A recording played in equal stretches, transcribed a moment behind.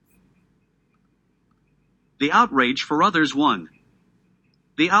The outrage for others won.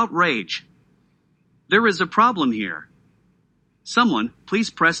 The outrage. There is a problem here. Someone,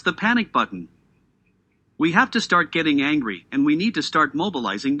 please press the panic button. We have to start getting angry, and we need to start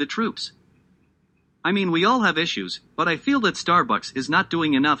mobilizing the troops. I mean, we all have issues, but I feel that Starbucks is not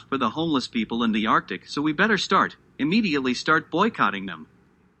doing enough for the homeless people in the Arctic, so we better immediately start boycotting them.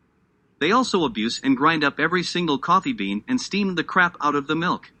 They also abuse and grind up every single coffee bean and steam the crap out of the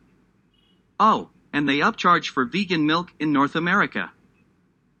milk. Oh, and they upcharge for vegan milk in North America.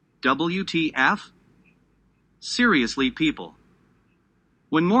 WTF? Seriously, people.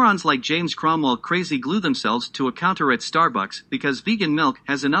 When morons like James Cromwell crazy glue themselves to a counter at Starbucks because vegan milk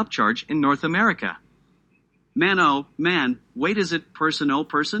has an upcharge in North America. Man, oh, man, wait, is it person oh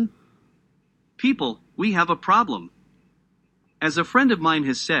person? People, we have a problem. As a friend of mine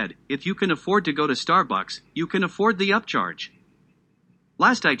has said, if you can afford to go to Starbucks, you can afford the upcharge.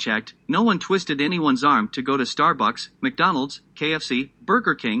 Last I checked, no one twisted anyone's arm to go to Starbucks, McDonald's, KFC,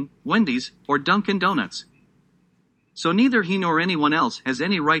 Burger King, Wendy's, or Dunkin' Donuts. So neither he nor anyone else has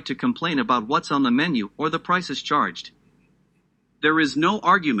any right to complain about what's on the menu or the prices charged. There is no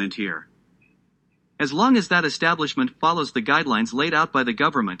argument here. As long as that establishment follows the guidelines laid out by the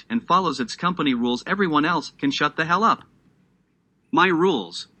government and follows its company rules, everyone else can shut the hell up. My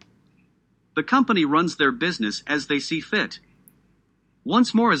rules. The company runs their business as they see fit.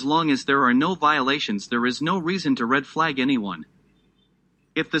 Once more, as long as there are no violations, there is no reason to red flag anyone.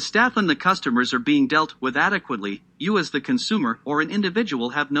 If the staff and the customers are being dealt with adequately, you as the consumer or an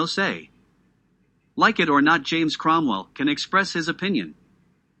individual have no say. Like it or not, James Cromwell can express his opinion.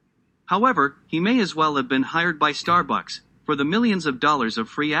 However, he may as well have been hired by Starbucks for the millions of dollars of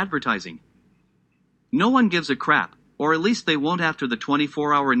free advertising. No one gives a crap, or at least they won't after the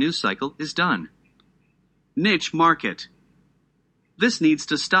 24-hour news cycle is done. Niche market. This needs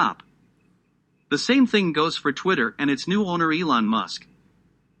to stop. The same thing goes for Twitter and its new owner Elon Musk.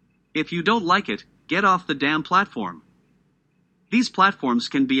 If you don't like it, get off the damn platform. These platforms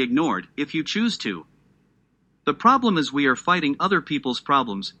can be ignored if you choose to. The problem is we are fighting other people's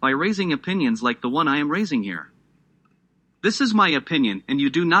problems by raising opinions like the one I am raising here. This is my opinion and you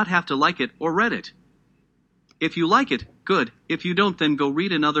do not have to like it or read it. If you like it, good. If you don't, then go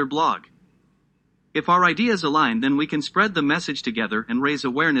read another blog. If our ideas align, then we can spread the message together and raise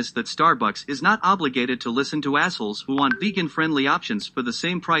awareness that Starbucks is not obligated to listen to assholes who want vegan-friendly options for the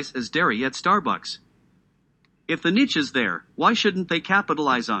same price as dairy at Starbucks. If the niche is there, why shouldn't they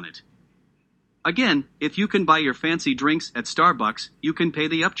capitalize on it? Again, if you can buy your fancy drinks at Starbucks, you can pay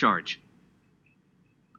the upcharge.